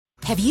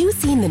Have you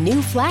seen the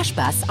new Flash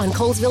Bus on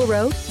Colesville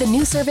Road? The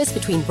new service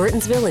between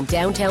Burtonsville and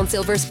downtown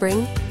Silver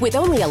Spring? With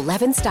only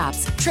 11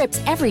 stops, trips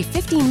every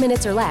 15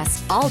 minutes or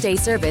less, all-day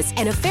service,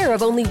 and a fare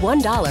of only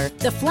 $1,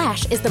 the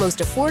Flash is the most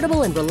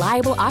affordable and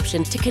reliable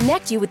option to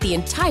connect you with the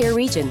entire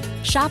region.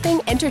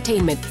 Shopping,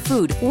 entertainment,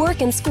 food,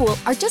 work, and school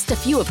are just a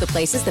few of the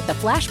places that the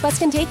Flash Bus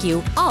can take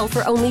you, all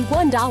for only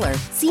 $1.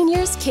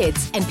 Seniors,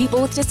 kids, and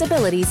people with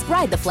disabilities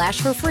ride the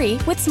Flash for free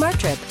with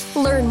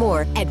SmartTrip. Learn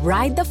more at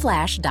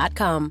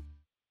ridetheflash.com.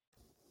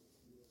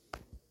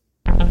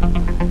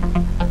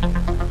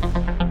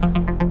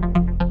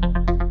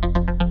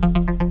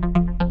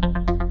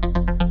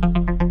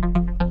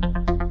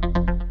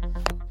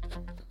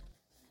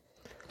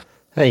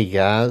 Hey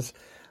guys,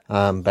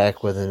 I'm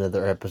back with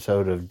another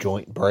episode of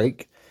Joint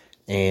Break,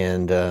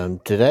 and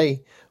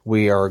today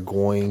we are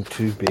going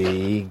to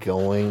be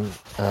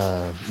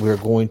I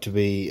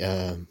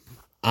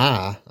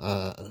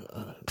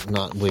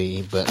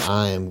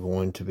am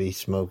going to be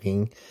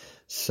smoking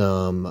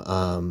some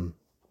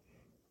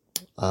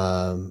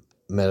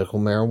medical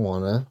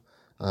marijuana,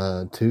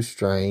 2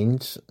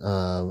 strains,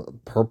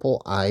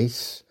 Purple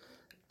Ice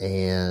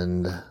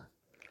and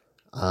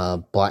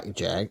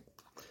Blackjack.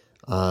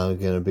 I'm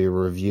going to be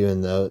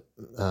reviewing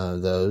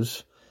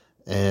those,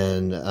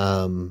 and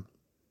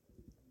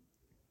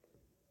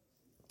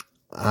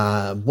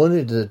I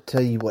wanted to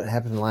tell you what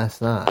happened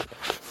last night,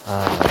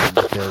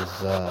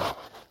 because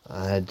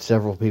I had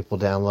several people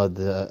download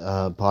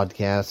the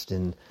podcast,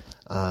 and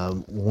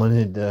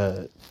wanted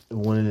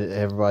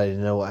everybody to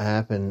know what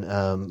happened,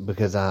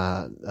 because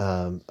I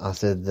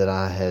said that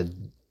I had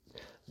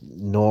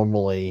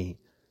normally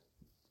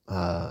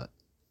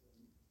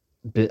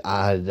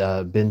I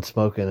had been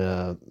smoking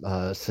a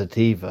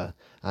sativa.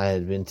 I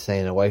had been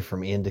staying away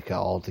from indica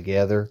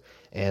altogether,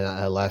 and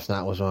last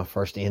night was my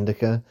first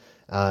indica,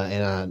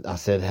 and I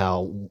said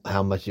how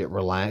much it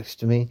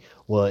relaxed me.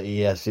 Well,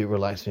 yes, it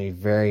relaxed me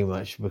very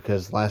much,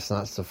 because last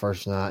night's the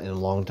first night in a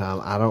long time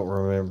I don't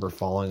remember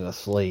falling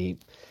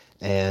asleep,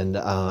 and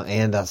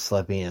I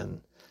slept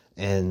in,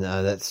 and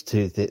that's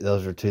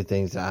those are 2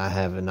 things that I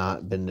have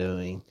not been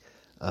doing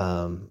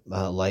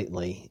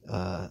lately.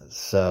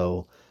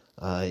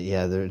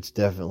 Yeah, there's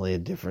definitely a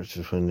difference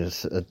between a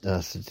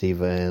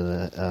sativa and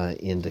a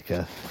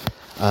indica.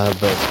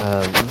 But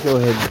go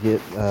ahead and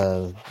get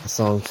the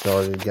song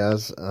started,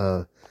 guys.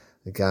 I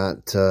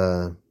got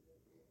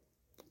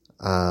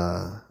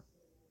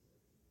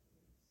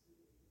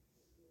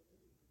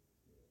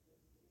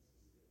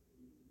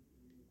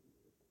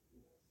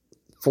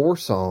 4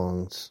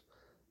 songs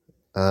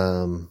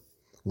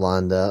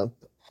lined up,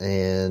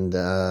 and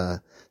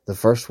the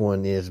first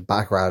one is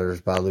Bike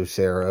Riders by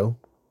Lucero.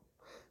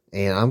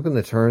 And I'm going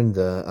to turn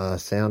the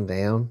sound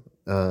down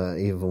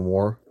even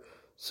more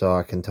so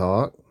I can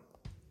talk.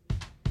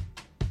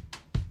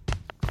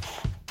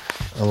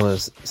 I want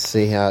to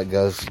see how it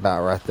goes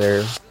about right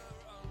there.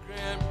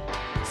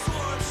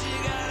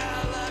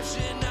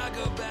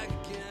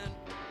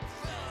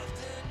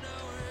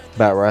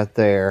 About right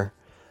there.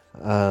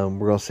 We're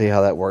going to see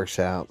how that works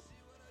out.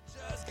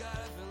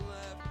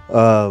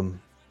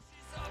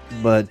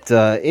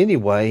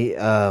 Anyway,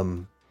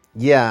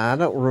 yeah, I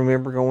don't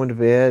remember going to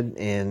bed,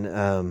 and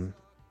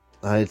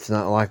it's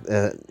not like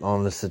that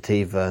on the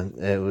sativa.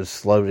 It was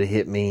slow to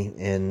hit me,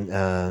 and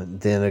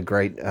then a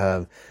great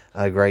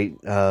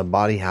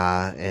body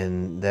high,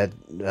 and that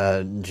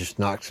just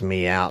knocks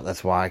me out.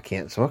 That's why I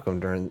can't smoke it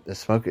during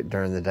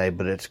the day,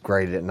 but it's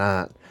great at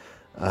night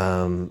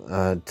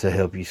to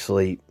help you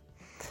sleep.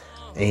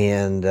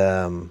 And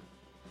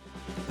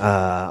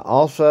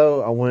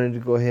also, I wanted to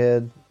go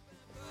ahead.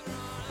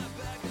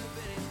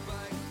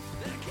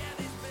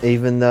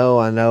 Even though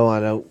I know I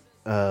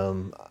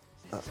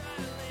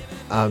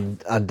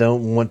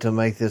don't want to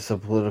make this a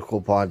political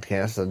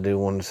podcast, I do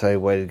want to say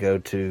way to go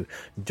to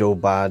Joe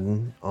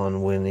Biden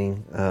on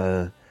winning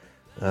the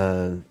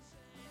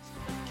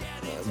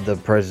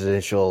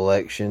presidential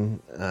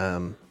election.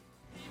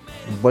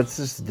 What's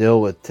this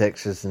deal with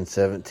Texas and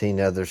 17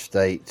 other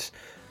states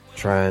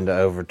trying to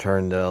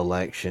overturn the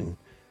election?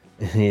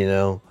 You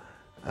know,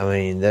 I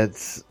mean,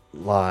 that's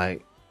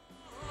like,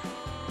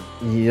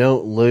 you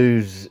don't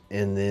lose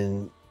and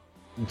then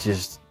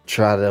just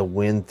try to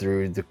win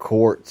through the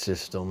court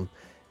system.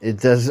 It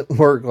doesn't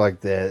work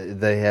like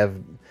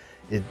that.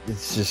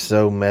 It's just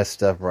so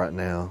messed up right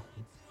now.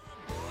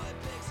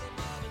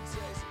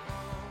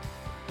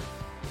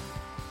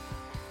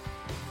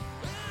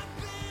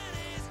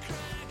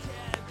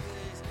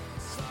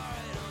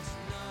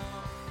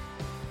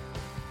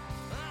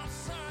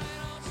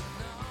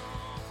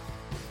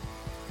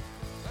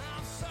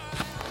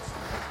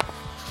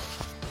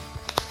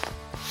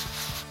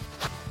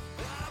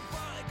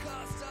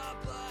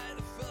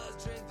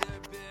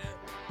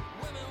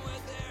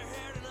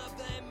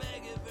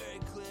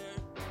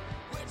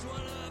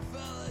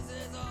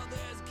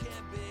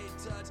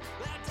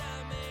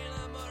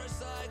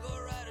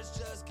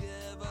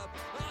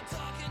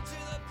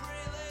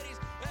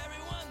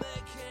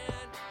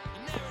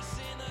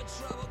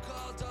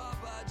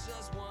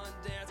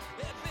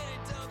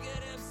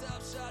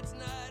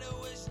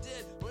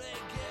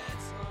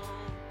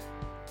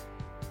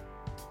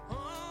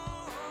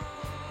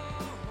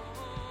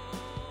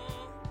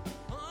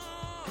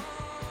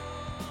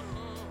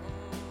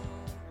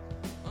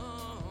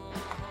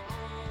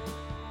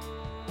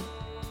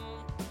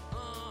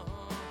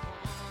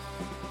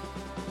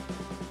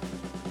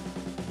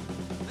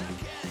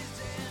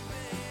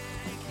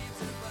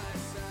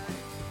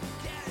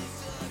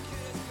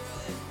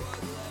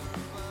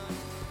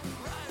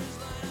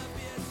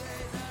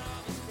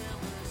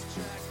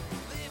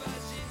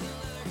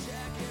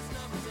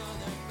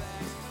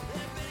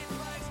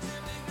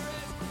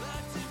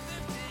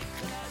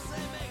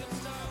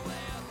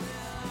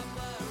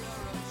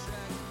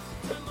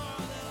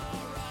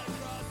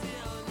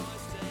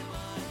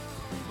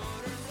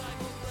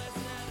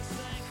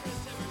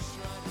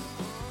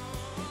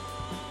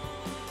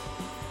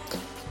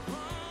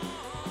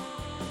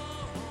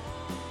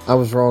 I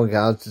was wrong,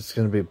 guys. It's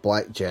going to be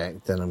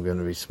blackjack that I'm going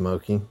to be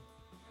smoking.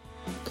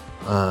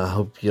 I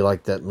hope you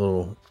like that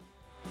little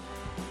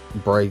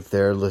break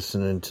there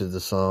listening to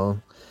the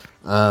song.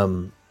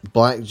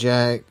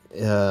 Blackjack,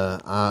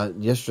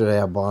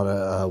 yesterday I bought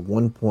a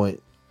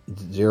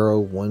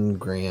 1.01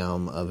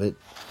 gram of it.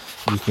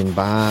 You can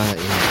buy in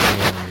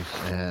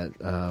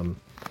grams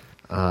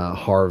at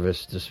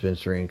Harvest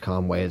Dispensary in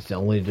Conway. It's the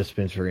only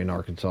dispensary in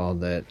Arkansas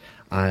that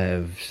I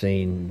have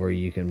seen where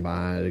you can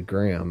buy a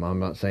gram. I'm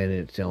not saying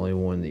it's the only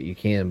one that you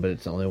can, but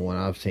it's the only one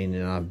I've seen,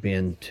 and I've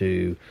been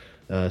to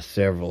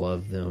several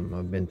of them.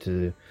 I've been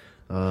to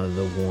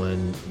the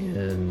one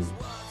in,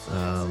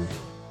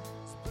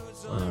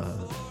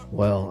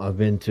 I've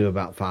been to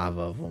about 5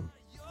 of them.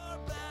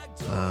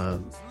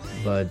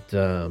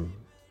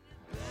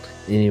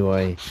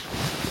 Anyway,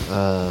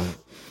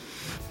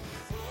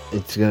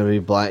 it's going to be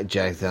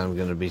blackjack that I'm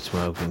going to be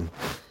smoking.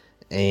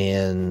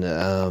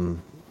 And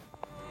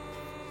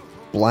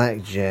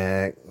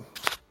blackjack,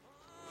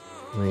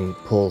 let me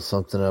pull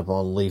something up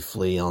on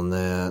Leafly on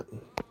that.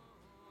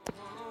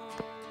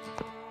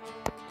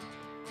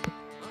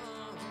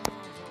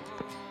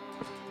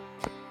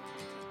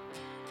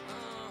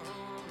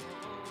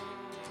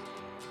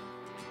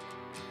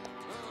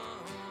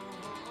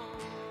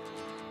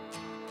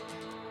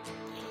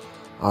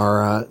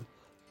 Alright,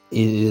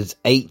 it is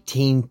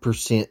 18%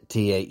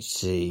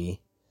 THC.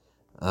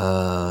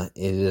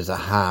 It is a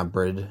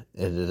hybrid.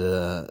 It is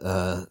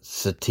a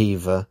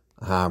sativa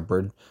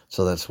hybrid.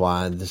 So that's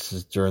why this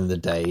is during the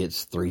day.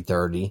 It's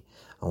 3:30.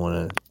 I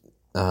want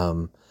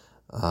to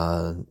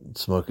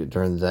smoke it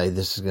during the day.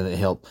 This is going to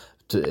help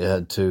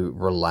to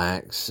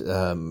relax,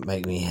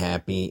 make me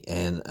happy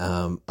and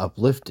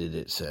uplifted,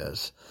 it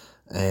says.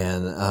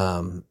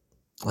 And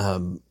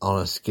on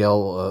a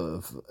scale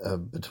of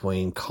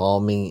between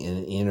calming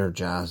and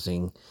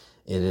energizing,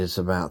 it is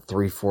about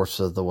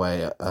 3/4 of the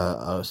way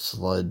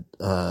slid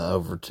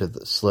over to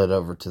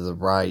the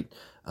right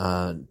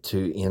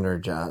to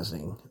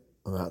energizing,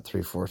 about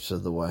 3/4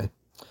 of the way.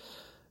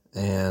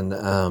 And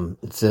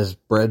it says,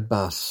 bred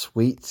by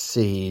Sweet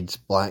Seeds,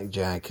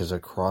 blackjack is a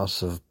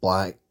cross of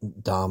black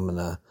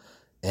domina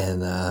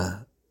and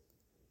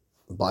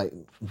black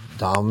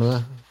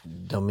domina,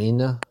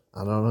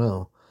 I don't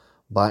know.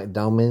 Black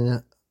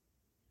Domina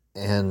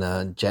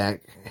and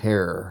Jack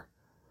Herer.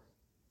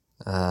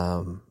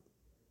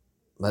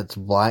 That's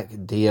Black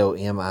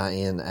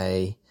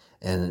Domina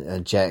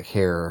and Jack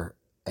Herer,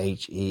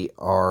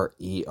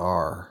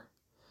 Herer.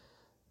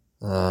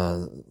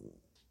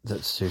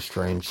 That's two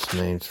strange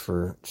names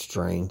for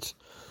strains.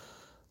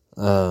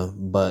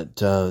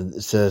 But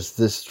it says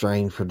this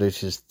strain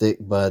produces thick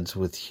buds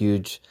with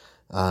huge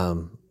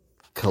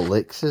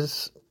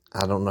calyxes.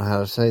 I don't know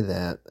how to say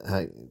that.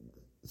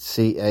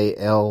 Calyxes.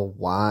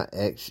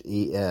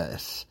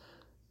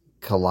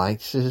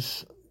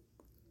 Calyxes.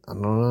 I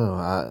don't know.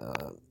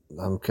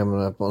 I'm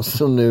coming up on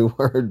some new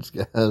words,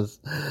 guys.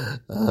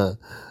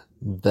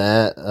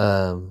 That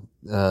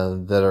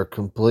are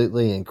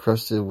completely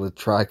encrusted with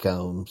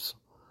trichomes.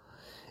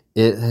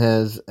 It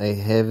has a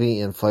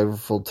heavy and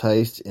flavorful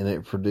taste, and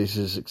it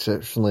produces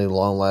exceptionally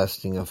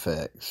long-lasting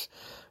effects.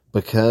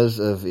 Because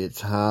of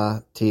its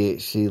high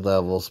THC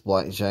levels,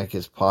 blackjack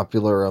is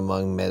popular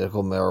among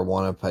medical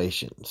marijuana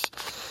patients.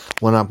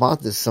 When I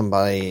bought this,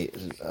 somebody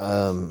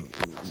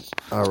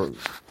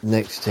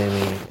next to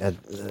me,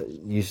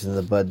 using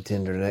the bud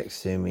tender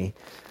next to me,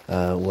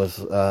 was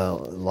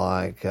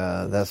like,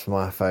 that's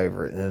my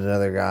favorite. And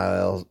another guy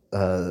else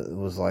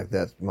was like,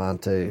 that's mine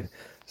too.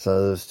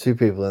 So there's two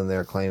people in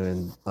there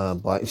claiming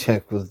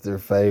blackjack was their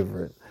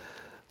favorite.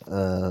 I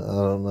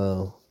don't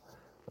know.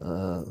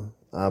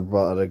 I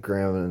bought a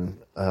gram and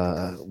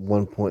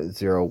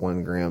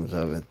 1.01 grams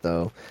of it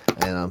though,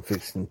 and I'm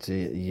fixing to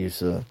use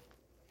the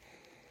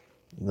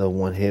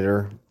one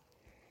hitter.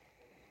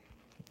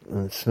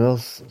 And it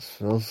smells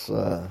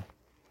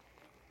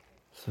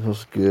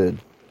good.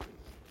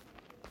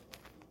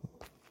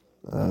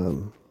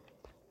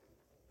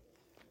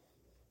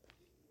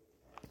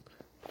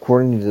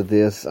 According to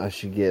this, I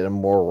should get a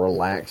more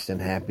relaxed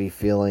and happy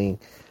feeling,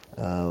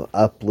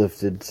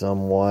 uplifted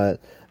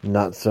somewhat.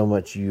 Not so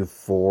much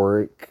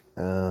euphoric,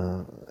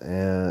 and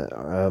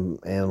a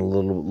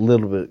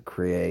little bit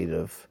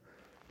creative,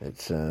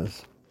 it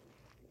says.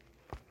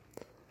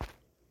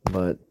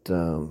 But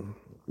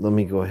let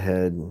me go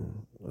ahead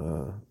and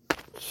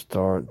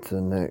start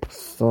the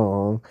next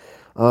song.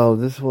 Oh,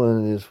 this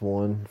one is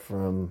one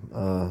from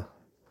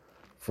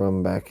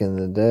back in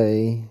the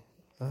day,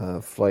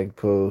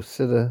 Flagpole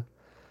Sitta,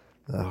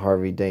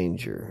 Harvey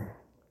Danger.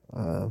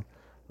 I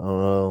don't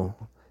know.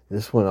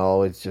 This one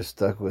always just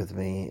stuck with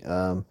me.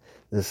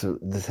 This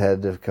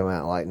had to have come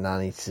out like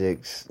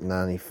 96,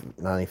 90,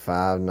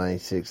 95,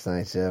 96,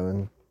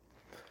 97.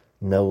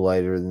 No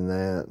later than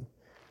that.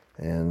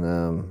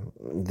 And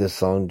this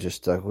song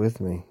just stuck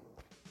with me.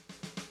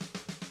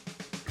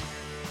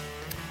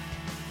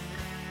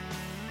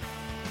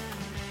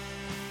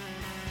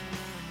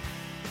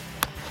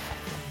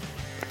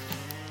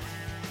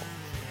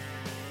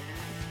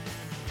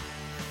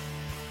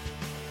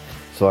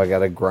 So I got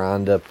to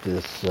grind up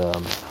this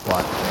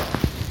black.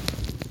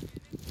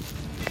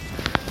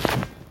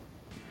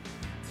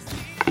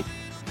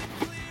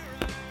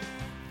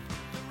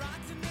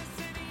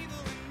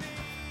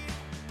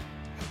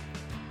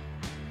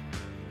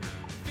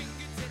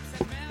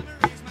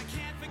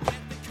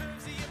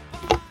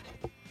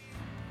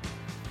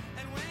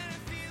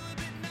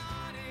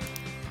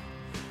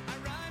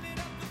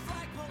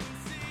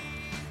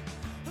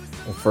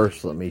 Well,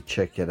 first let me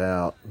check it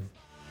out.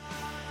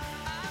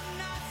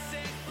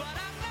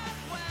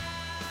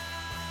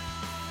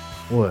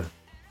 What?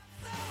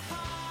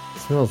 It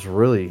smells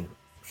really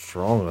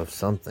strong of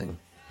something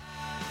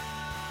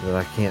that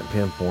I can't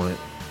pinpoint.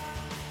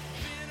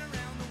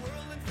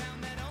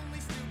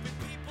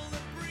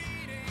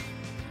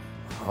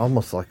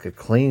 Almost like a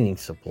cleaning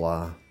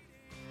supply.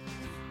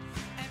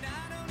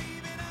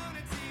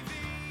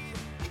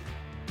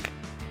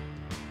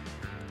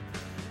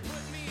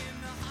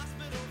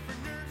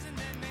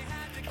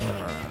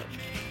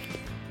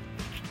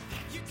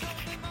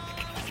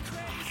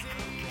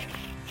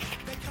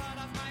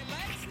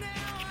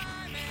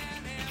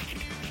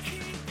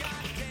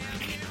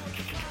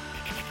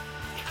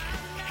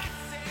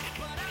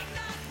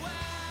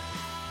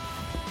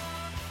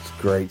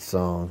 Great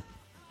song.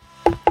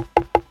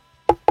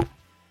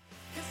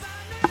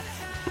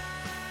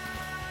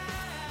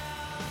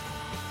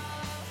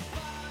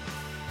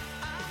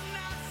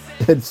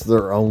 It's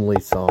their only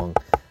song.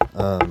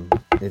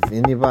 If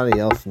anybody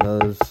else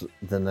knows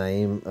the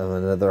name of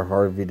another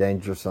Harvey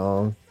Danger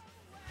song,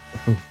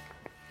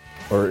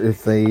 or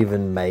if they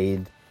even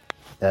made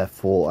a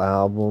full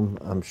album,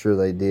 I'm sure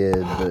they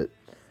did, but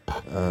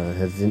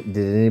did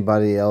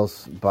anybody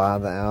else buy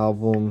the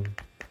album?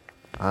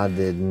 I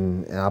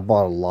didn't, and I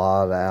bought a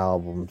lot of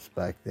albums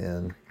back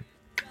then.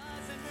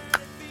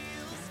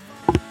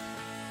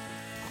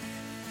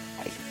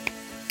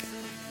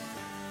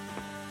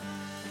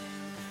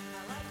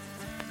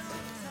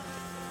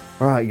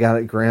 Alright, got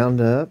it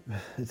ground up.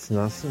 It's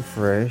nice and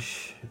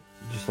fresh,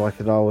 just like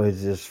it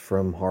always is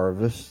from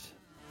Harvest.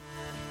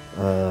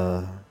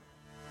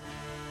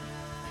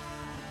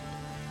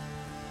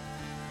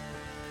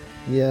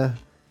 Yeah,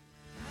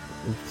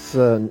 it's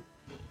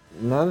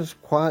not as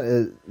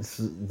quiet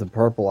as the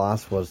Purple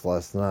Ice was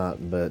last night,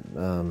 but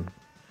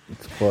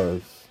it's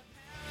close.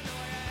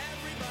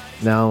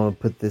 Now I'm going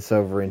to put this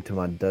over into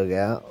my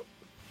dugout.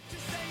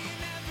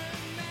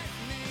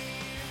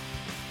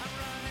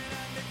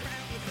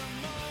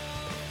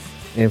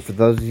 And for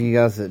those of you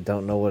guys that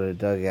don't know what a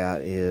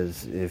dugout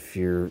is,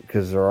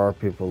 because there are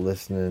people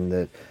listening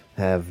that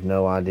have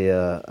no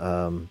idea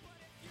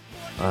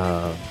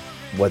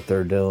what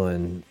they're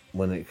doing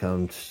when it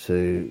comes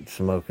to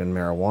smoking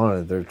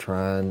marijuana. They're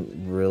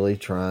really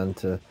trying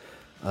to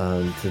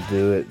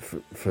do it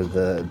for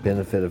the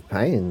benefit of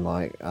pain,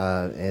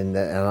 and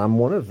I'm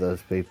one of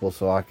those people,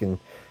 so I can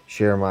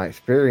share my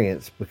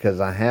experience, because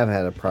I have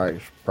had a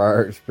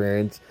prior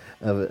experience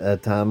of a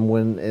time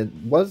when it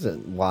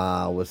wasn't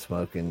why I was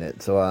smoking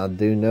it, so I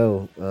do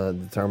know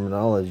the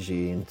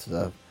terminology and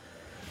stuff.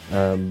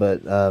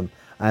 But I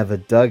have a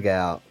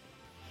dugout.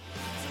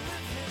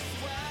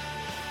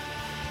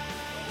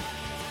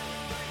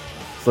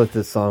 Let's let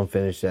this song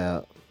finish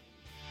out.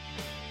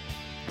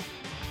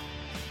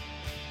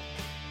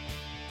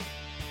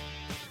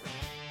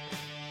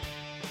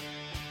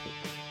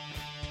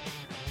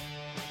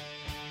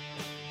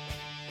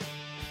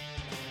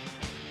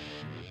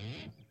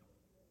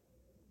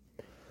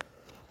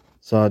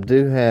 So I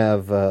do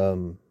have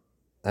a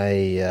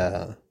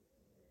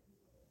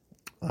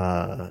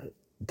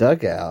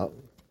dugout.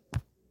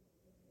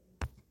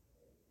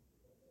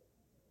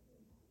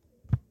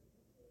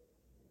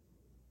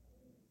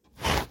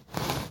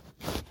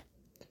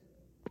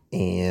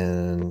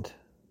 And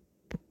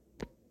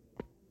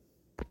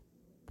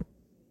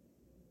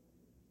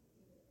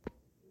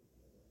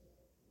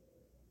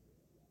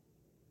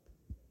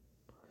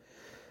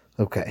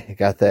okay, I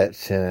got that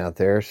sent out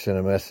there. Sent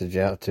a message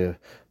out to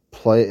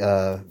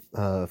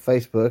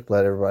Facebook,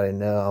 let everybody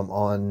know I'm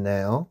on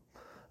now.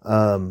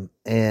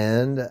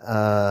 And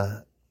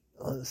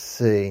let's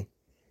see.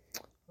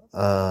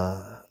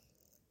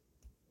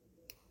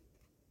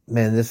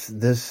 Man,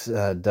 this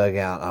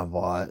dugout I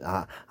bought,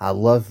 I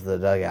loved the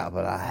dugout,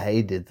 but I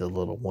hated the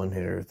little one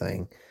hitter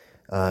thing.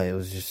 It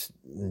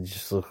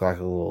just looked like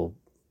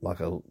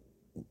a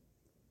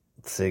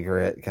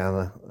cigarette kind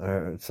of,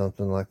 or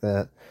something like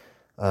that.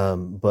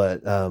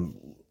 But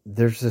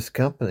there's this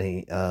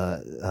company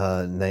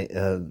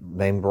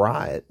named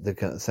Riot,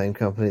 the same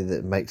company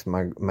that made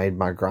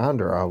my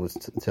grinder I was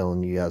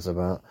telling you guys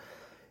about.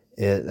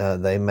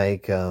 They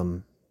make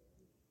a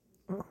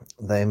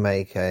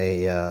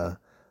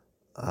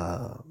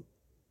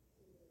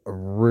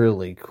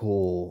really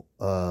cool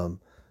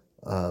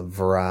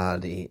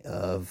variety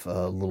of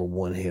little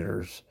one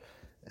hitters,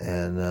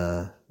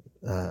 and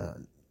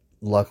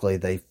luckily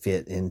they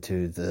fit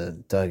into the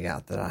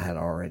dugout that I had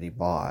already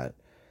bought.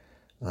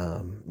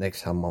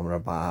 Next time I'm going to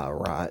buy a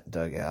Riot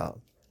dugout,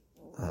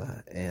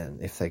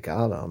 and if they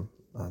got them,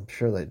 I'm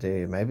sure they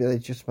do. Maybe they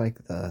just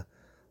make the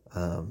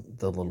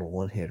the little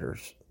one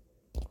hitters.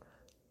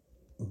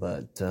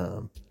 But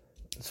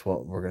that's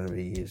what we're going to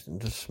be using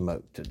to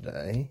smoke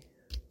today.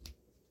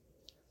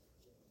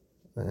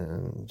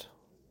 And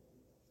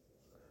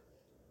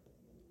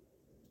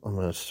I'm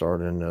going to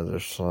start another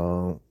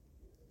song,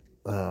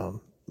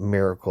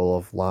 Miracle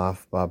of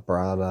Life by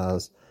Bright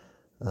Eyes.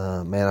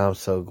 Man, I'm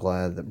so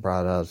glad that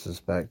Bright Eyes is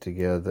back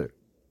together.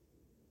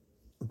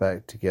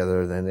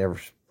 They never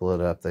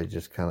split up. They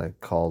just kind of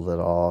called it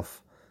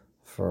off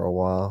for a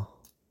while.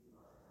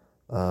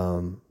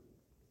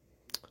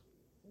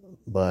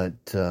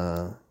 But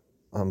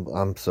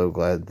I'm so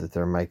glad that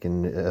they're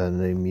making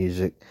new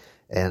music,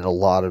 and a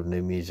lot of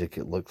new music,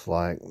 it looks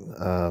like,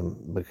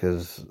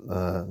 because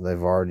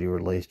they've already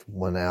released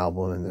one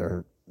album,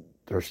 and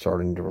they're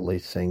starting to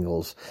release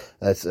singles.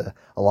 That's a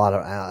lot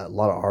of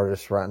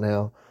artists right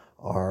now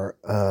are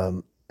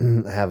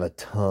have a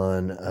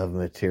ton of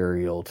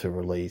material to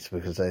release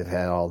because they've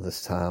had all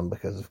this time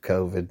because of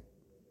COVID.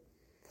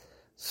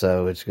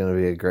 So it's going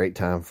to be a great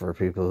time for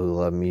people who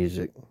love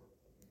music.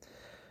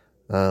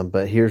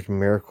 But here's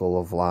Miracle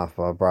of Life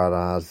by Bright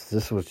Eyes.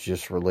 This was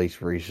just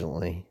released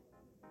recently.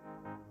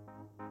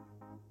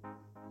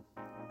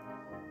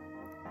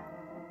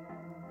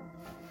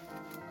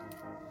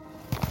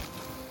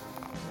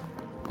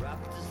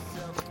 Wrapped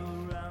herself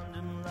around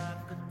him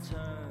like a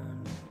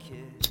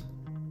tourniquet.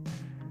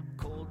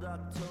 Cold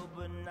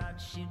October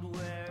night, she'd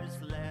wear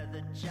his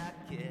leather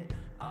jacket.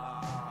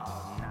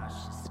 Oh, now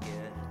she's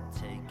scared of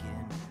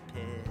taking a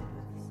piss.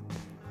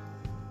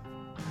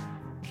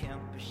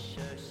 Can't be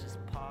sure she's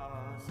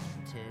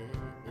positive.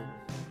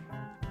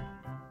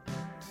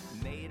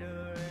 Made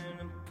her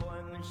an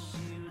appointment,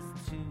 she was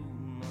 2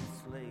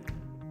 months late.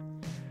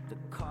 The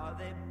car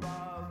they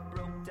bought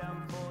broke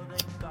down before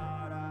they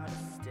got out of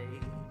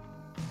state.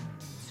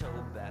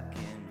 Towed back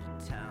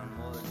into town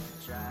was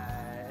a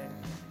drag.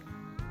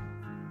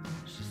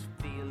 She's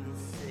feeling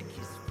sick,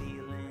 he's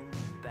feeling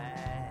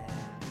bad.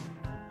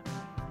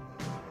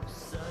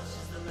 Such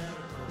is the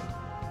miracle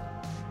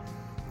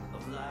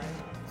of life.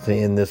 See,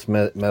 in this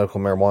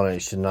medical marijuana,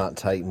 it should not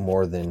take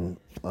more than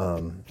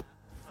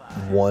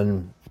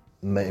one,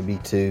 maybe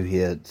 2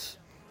 hits,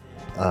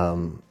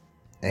 and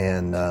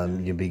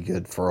you'll be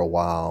good for a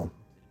while.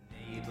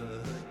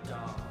 Neighborhood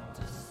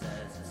doctor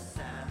says it's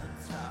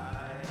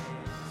sanitized.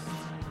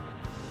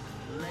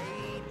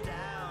 Lay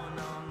down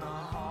on the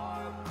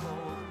hard,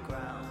 cold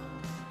ground,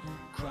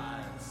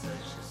 crying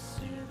such a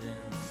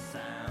soothing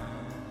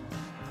sound.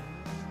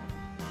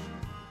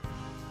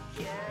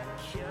 Get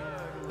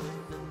cured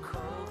with the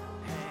coat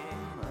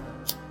hanger.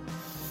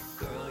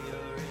 Girl,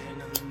 you're in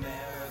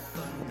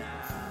America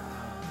now.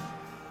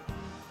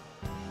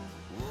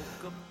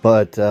 Woke up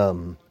But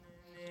in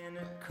a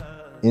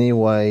cut.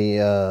 anyway,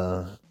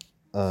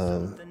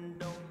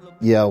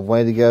 yeah,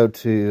 way to go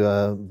to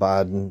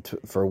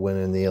Biden for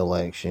winning the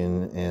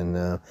election.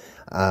 And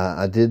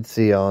I did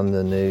see on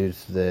the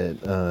news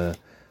that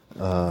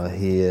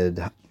he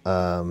had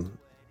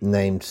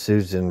named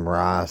Susan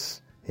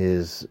Rice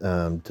his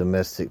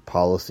domestic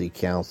policy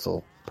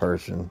council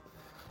person,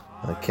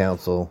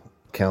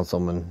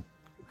 councilwoman.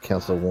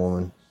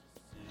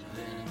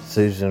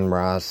 Susan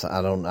Rice,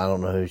 I don't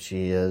know who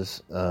she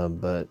is,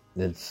 but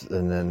it's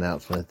an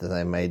announcement that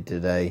they made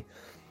today,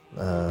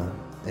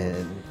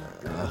 and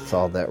I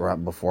saw that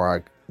right before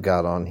I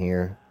got on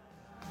here.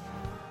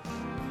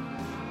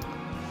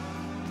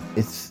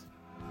 It's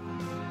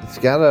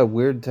got a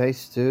weird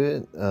taste to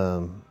it.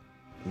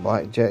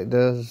 Blackjack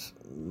does,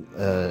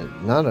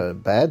 not a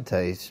bad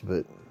taste,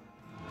 but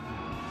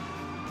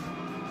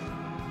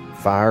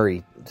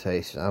fiery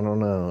taste. I don't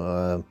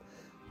know.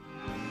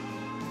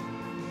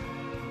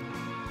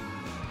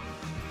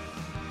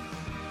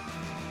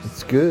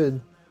 It's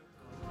good.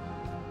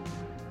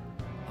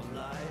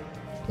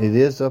 It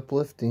is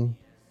uplifting.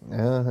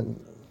 Yeah,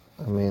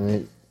 I mean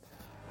it.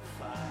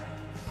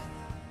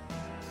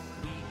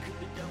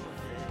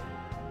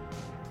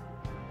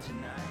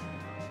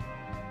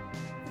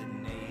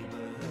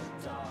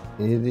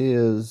 It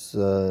is.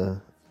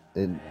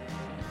 It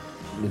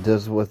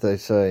does what they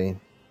say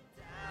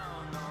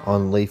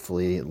on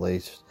Leafly, at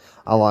least.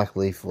 I like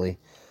Leafly.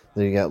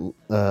 They got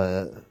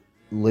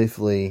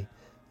Leafly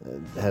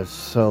has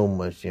so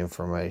much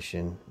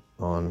information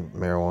on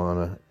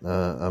marijuana.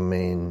 I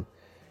mean,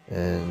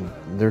 and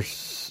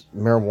there's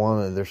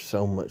marijuana. There's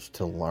so much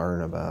to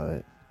learn about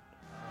it.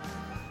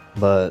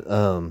 But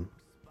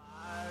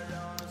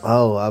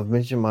I've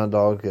mentioned my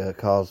dog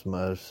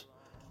Cosmos,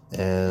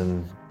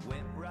 and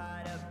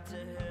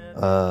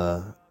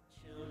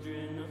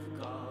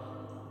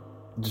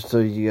just so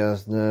you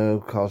guys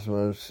know,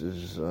 Cosmos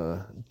is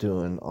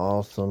doing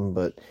awesome,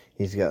 but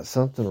he's got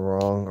something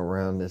wrong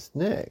around his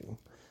neck.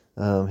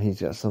 He's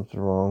got something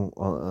wrong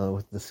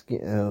with the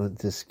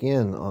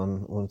skin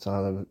on one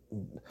side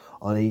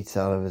on each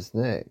side of his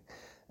neck,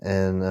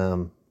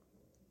 and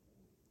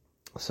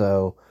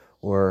so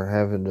we're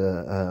having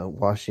to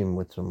wash him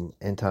with some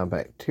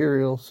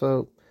antibacterial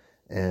soap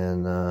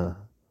and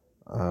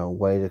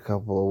wait a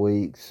couple of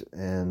weeks,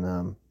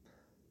 and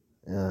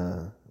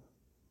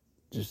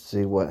just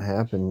see what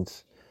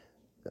happens.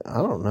 I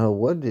don't know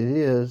what it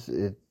is.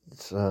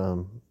 It's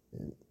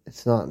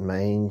not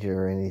mange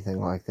or anything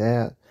like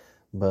that,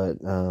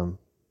 but the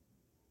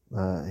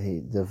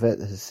vet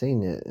has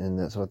seen it, and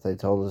that's what they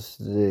told us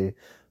to do,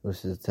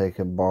 was to take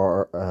a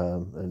bar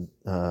of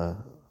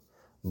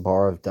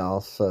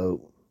Dial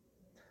soap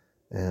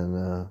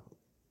and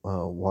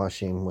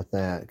wash him with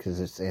that, because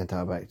it's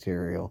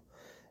antibacterial,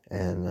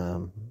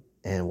 and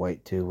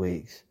wait 2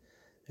 weeks.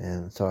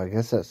 And so I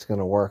guess that's going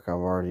to work. I've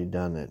already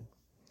done it.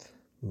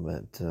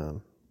 But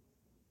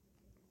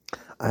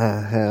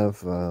I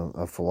have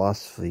a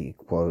philosophy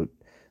quote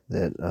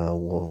that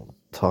we'll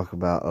talk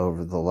about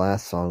over the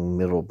last song,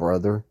 Middle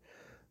Brother,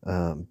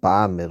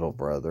 by Middle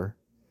Brother.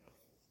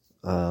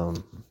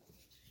 The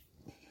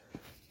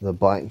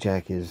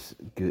Blackjack is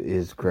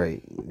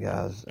great,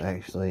 guys.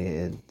 Actually,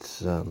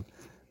 it's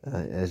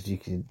as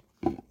you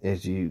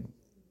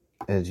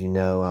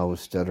know, I was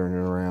stuttering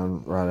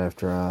around right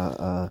after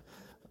I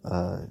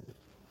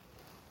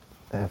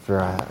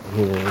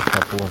hit it a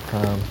couple of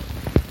times,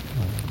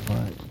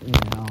 but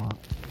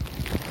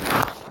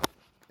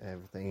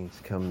everything's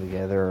come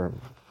together.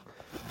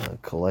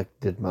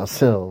 Collected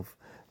myself,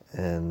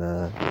 and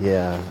I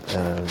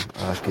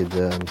could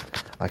do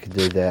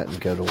that and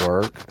go to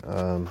work.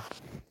 I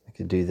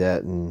could do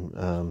that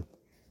and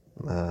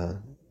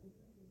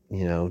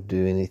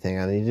do anything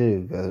I need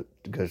to do.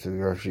 Go to the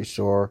grocery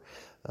store.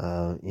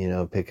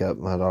 Pick up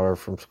my daughter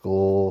from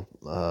school.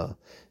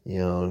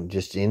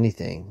 Just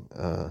anything.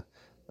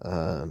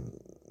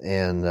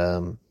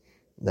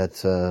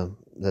 That's a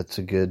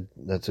good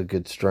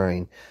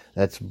strain.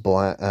 That's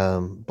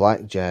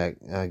Blackjack.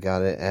 I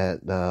got it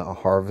at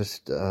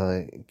Harvest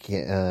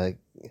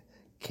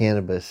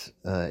Cannabis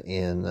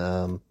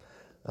in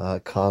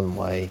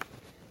Conway.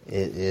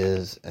 It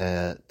is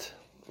at,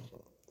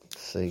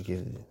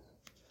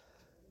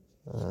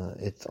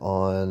 it's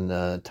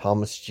on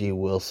Thomas G.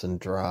 Wilson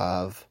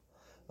Drive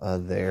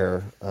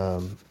there,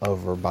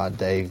 over by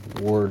Dave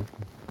Ward.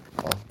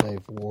 Off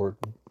Dave Ward.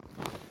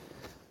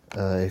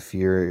 If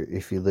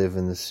you live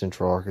in the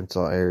Central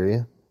Arkansas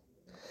area.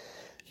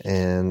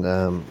 And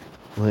let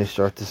me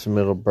start this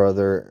Middle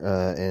Brother,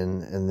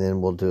 and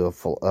then we'll do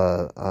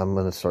I'm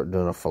going to start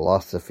doing a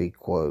philosophy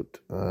quote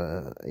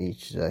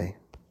each day.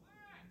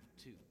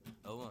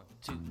 1,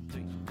 2,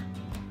 3.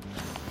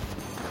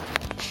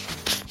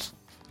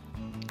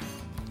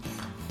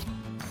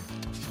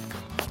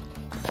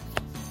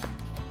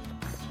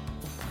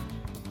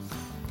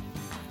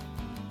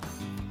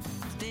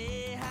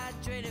 Stay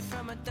hydrated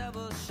from a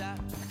double shot.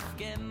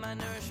 Get my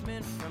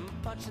nourishment from a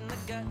punch in the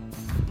gut.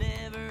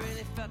 Never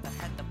really felt I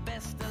had the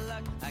best of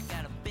luck. I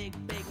got a big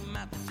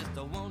mouth that just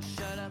won't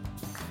shut up.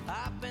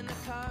 Hop in the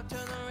car,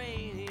 turn the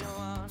radio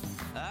on.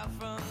 Out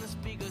from the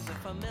speakers, a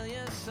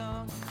familiar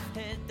song.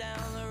 Head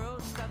down the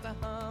road, start to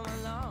hum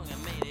along. I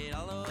made it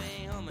all the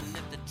way home and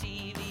left the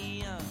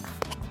TV on.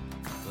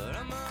 But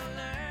I'm gonna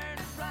learn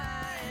to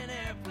fly an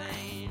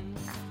airplane,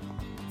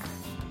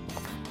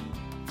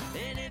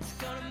 and it's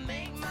gonna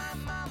make my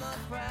mama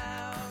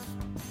proud.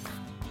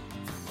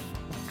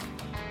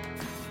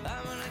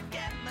 I'm gonna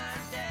get my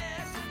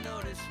dad to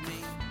notice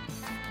me,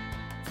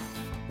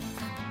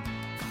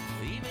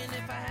 even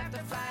if I have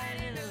to fly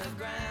it into the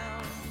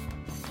ground.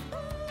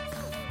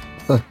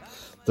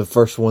 The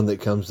first one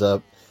that comes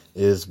up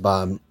is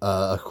by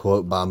a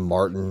quote by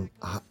Martin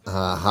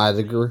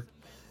Heidegger.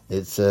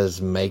 It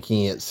says,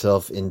 "Making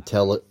itself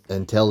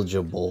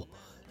intelligible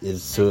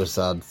is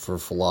suicide for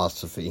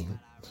philosophy."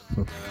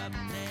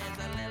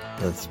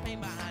 That's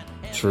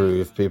true.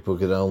 If people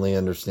could only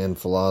understand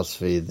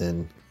philosophy,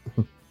 then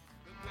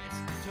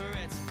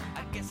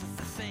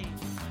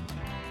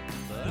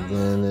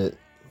it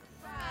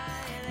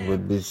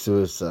would be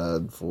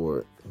suicide for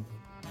it.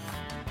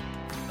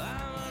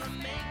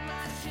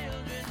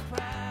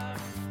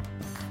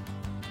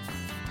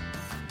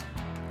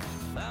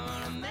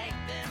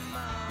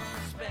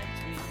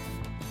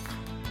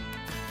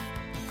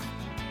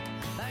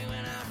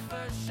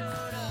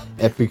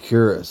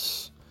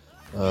 Epicurus.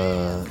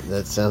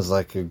 That sounds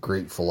like a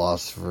Greek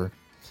philosopher.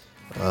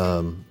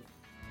 I'm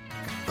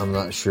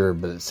not sure,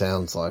 but it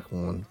sounds like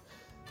one.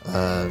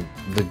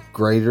 The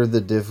greater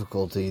the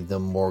difficulty, the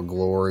more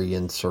glory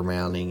in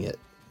surmounting it.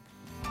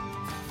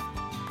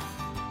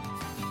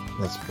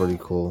 That's pretty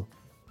cool.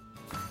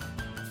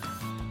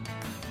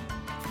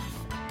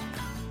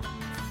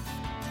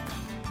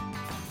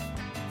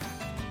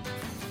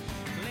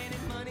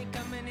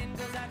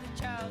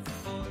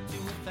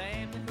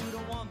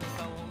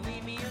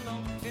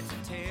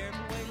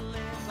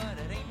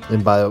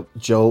 And by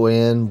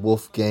Johann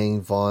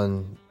Wolfgang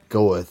von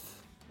Goethe.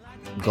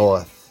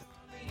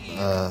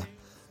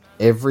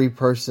 Every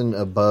person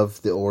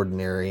above the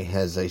ordinary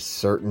has a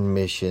certain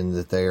mission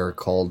that they are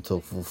called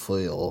to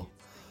fulfill.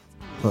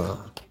 Huh.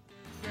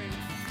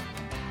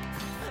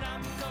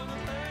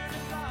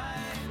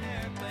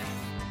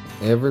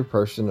 Every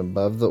person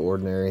above the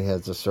ordinary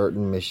has a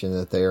certain mission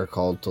that they are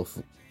called to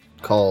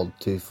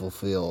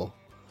fulfill.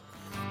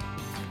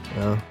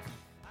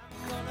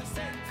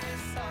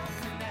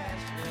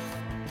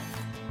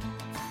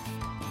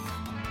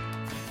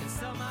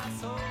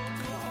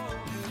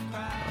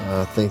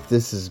 I think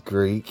this is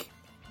Greek.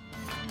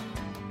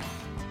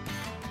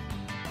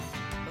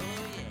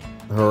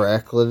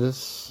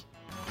 Heraclitus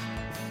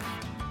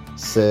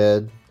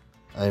said,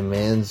 "A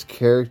man's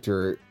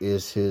character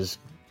is his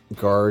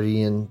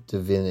guardian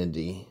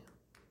divinity."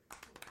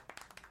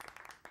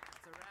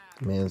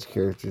 Man's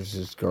character is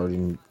his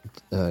guardian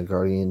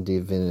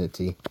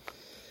divinity.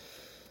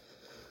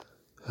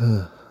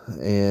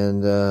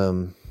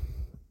 And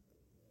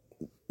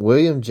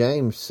William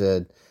James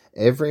said,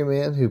 Every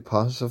man who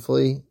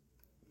possibly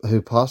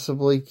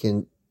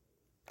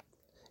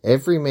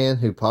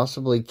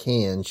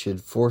can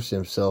should force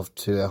himself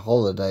to a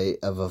holiday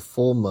of a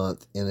full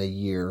month in a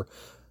year,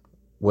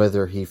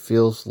 whether he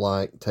feels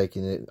like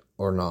taking it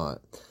or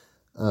not."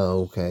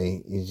 Oh,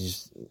 okay. You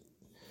just,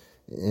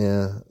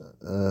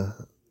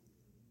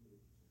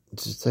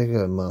 just take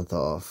a month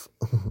off.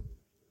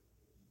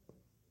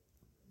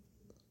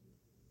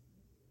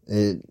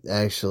 It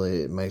makes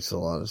a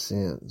lot of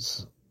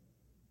sense.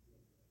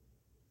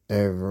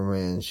 Every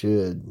man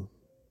should.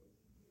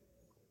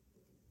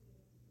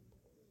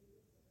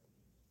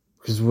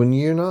 Because when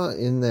you're not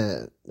in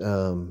that,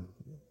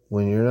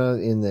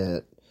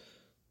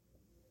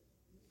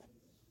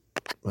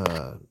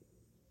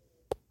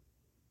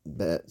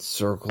 that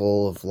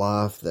circle of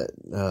life,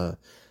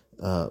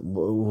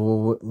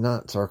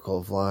 not circle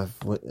of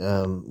life,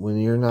 when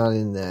you're not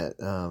in that,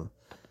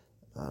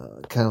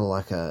 kind of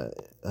like a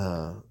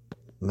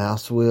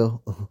mouse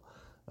wheel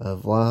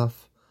of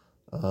life,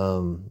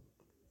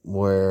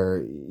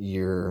 where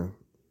you're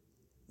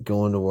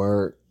going to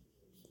work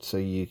so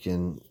you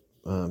can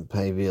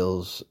pay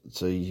bills,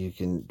 so you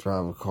can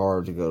drive a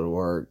car to go to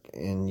work,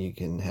 and you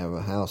can have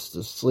a house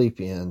to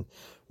sleep in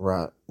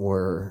right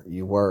where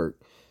you work.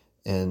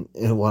 And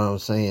what I'm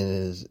saying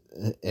is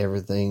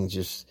everything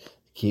just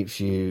keeps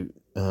you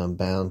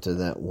bound to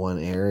that one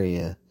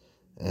area,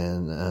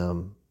 and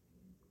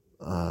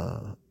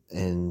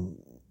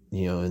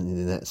you know,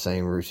 in that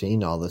same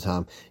routine all the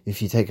time.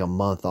 If you take a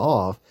month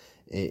off,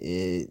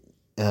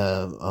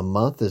 a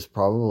month is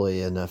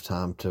probably enough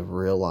time to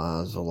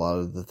realize a lot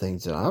of the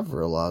things that I've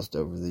realized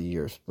over the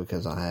years,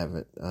 because I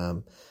haven't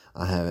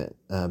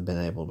been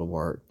able to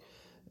work,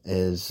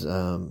 is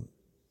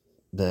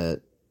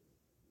that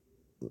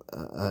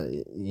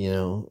you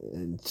know,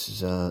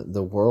 it's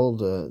the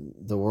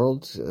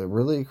world's a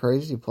really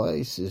crazy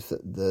place, if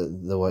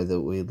the way that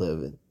we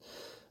live it.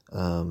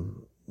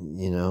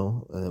 You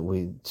know,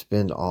 we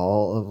spend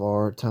all of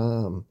our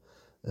time,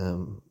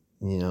 you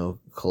know,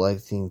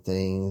 collecting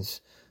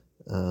things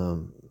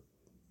that,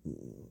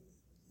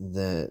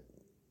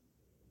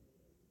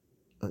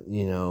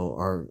 you know,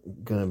 are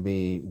going to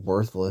be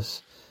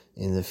worthless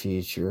in the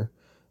future.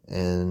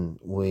 And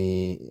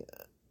we,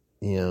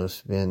 you know,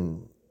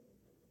 spend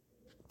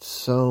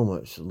so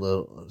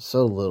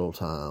little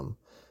time.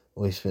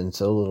 We spend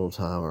so little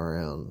time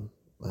around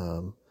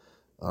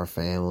our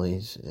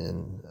families,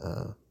 and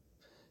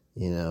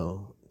you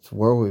know, it's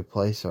where we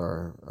place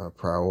our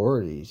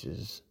priorities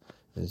is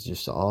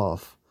just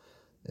off.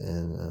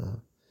 And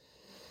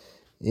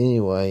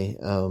anyway,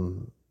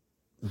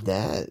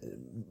 that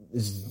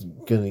is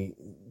gonna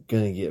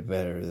get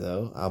better,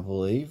 though, I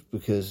believe,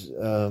 because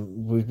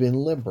we've been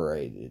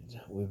liberated.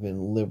 We've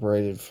been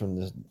liberated from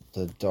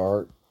the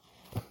dark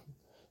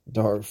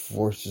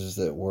forces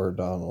that were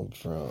Donald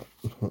Trump.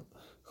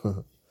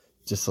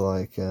 just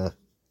like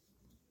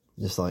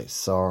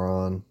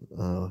Sauron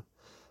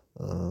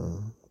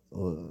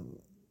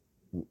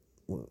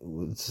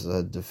was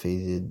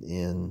defeated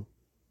in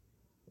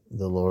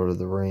the Lord of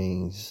the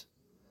Rings,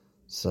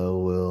 so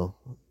will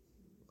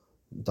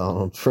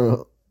Donald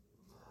Trump.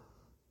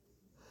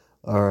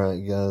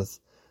 Alright, guys,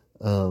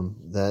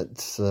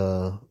 that's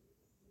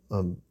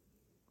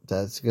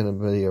gonna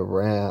be a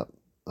wrap.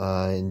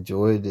 I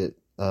enjoyed it.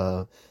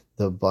 The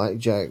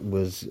blackjack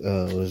was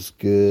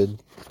good.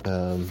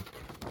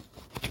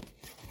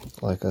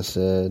 Like I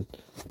said,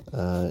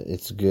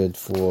 it's good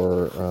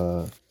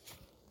for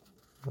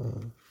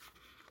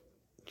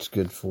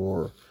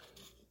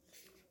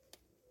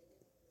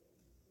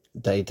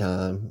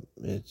daytime.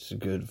 It's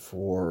good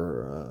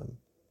for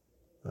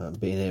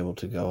being able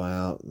to go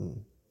out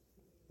and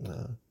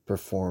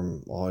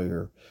perform all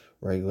your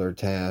regular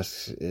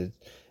tasks.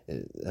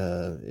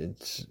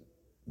 It's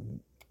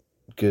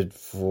good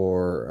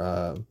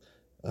for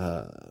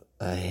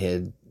a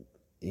head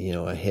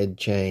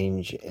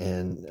change,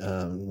 and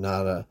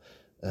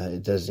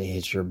it doesn't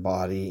hit your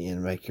body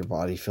and make your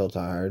body feel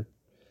tired.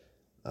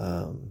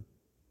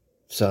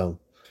 So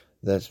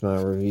that's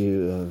my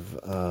review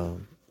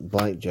of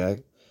Blackjack.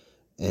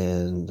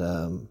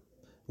 And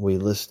we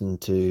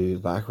listened to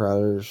Bike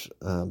Riders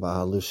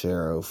by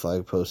Lucero,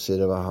 Flagpost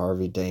City by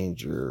Harvey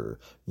Danger,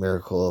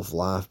 Miracle of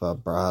Life by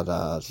Bright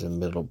Eyes, and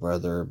Middle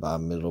Brother by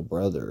Middle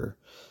Brother.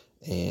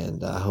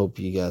 And I hope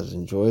you guys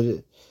enjoyed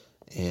it,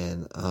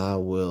 and I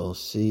will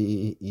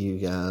see you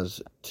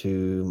guys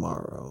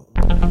tomorrow.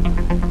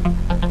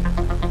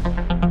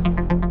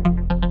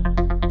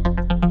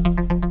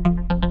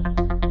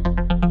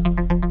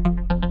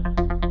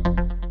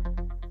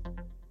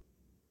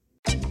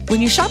 When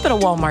When you shop at a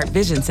Walmart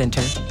Vision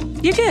Center,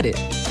 you get it.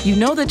 You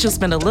know that you'll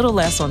spend a little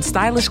less on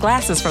stylish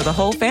glasses for the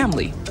whole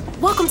family.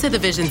 Welcome to the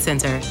Vision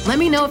Center. Let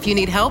me know if you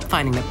need help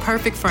finding the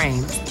perfect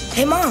frames.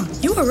 Hey, Mom,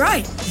 you were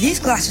right. These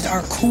glasses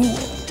are cool.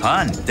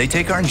 Hon, they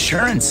take our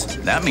insurance.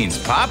 That means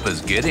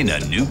Papa's getting a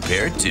new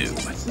pair, too.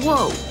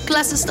 Whoa,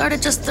 glasses start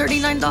at just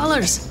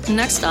 $39.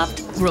 Next stop,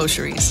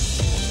 groceries.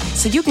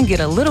 So you can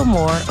get a little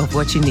more of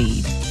what you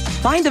need.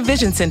 Find a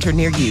Vision Center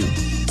near you.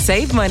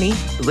 Save money,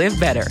 live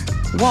better.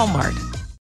 Walmart.